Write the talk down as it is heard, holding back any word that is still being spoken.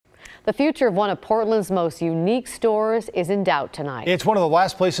The future of one of Portland's most unique stores is in doubt tonight. It's one of the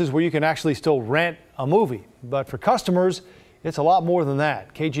last places where you can actually still rent a movie. But for customers, it's a lot more than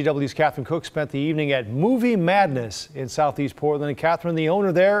that. KGW's Catherine Cook spent the evening at Movie Madness in Southeast Portland. And Catherine, the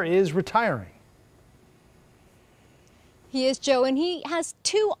owner there, is retiring. He is, Joe, and he has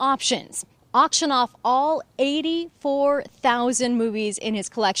two options. Auction off all 84,000 movies in his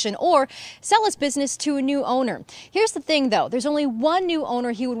collection or sell his business to a new owner. Here's the thing, though. There's only one new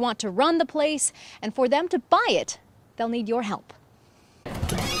owner he would want to run the place, and for them to buy it, they'll need your help.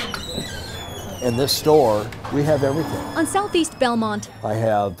 In this store, we have everything. On Southeast Belmont, I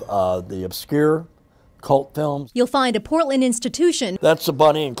have the obscure cult films. you'll find a Portland institution. That's the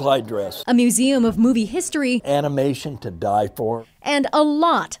Bonnie and Clyde dress. A museum of movie history. Animation to die for. And a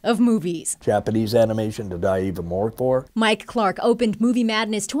lot of movies. Japanese animation to die even more for. Mike Clark opened Movie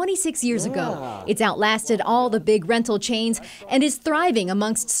Madness 26 years ago. It's outlasted all the big rental chains and is thriving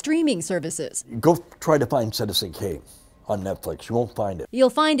amongst streaming services. Go try to find Citizen Kane on Netflix. You won't find it. You'll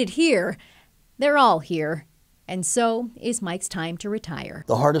find it here. They're all here. And so is Mike's time to retire.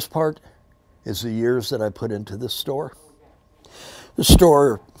 The hardest part is the years that I put into this store. The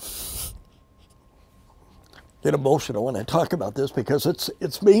store, get emotional when I talk about this because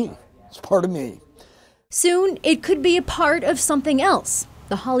it's me. It's part of me. Soon, it could be a part of something else,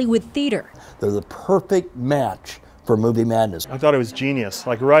 the Hollywood Theater. They're the perfect match for Movie Madness. I thought it was genius.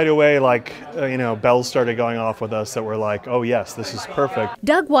 Like right away, bells started going off with us that were like, oh yes, this is perfect.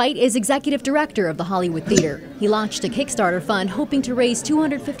 Doug White is executive director of the Hollywood Theater. He launched a Kickstarter fund hoping to raise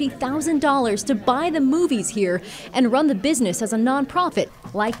 $250,000 to buy the movies here and run the business as a nonprofit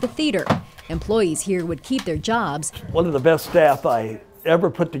like the theater. Employees here would keep their jobs. One of the best staff I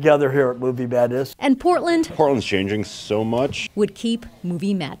ever put together here at Movie Madness. And Portland's changing so much. Would keep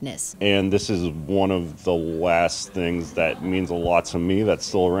Movie Madness. And this is one of the last things that means a lot to me that's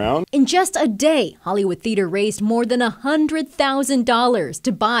still around. In just a day, Hollywood Theater raised more than $100,000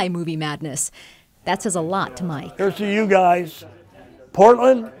 to buy Movie Madness. That says a lot to Mike. Here's to you guys.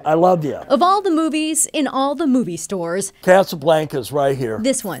 Portland, I love you. Of all the movies in all the movie stores, Casablanca's right here.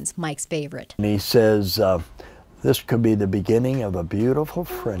 This one's Mike's favorite. And he says, this could be the beginning of a beautiful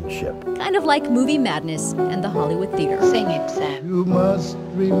friendship. Kind of like Movie Madness and the Hollywood Theater. Sing it, Sam. You must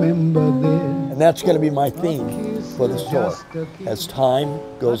remember this. And that's going to be my theme for the store. As time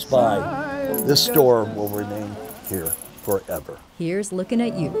goes by, this store will remain here forever. Here's looking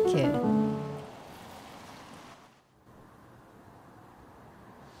at you, kid.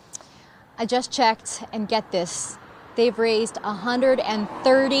 I just checked, and get this, they've raised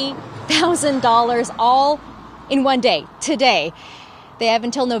 $130,000 all in one day, today. They have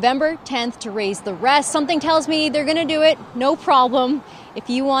until November 10th to raise the rest. Something tells me they're going to do it, no problem.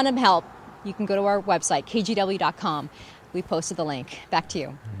 If you want to help, you can go to our website, kgw.com. We posted the link. Back to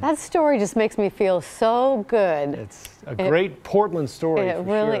you. That story just makes me feel so good. It's a great Portland story. It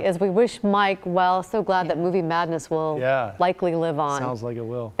really is. We wish Mike well. So glad that Movie Madness will likely live on. Sounds like it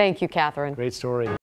will. Thank you, Catherine. Great story.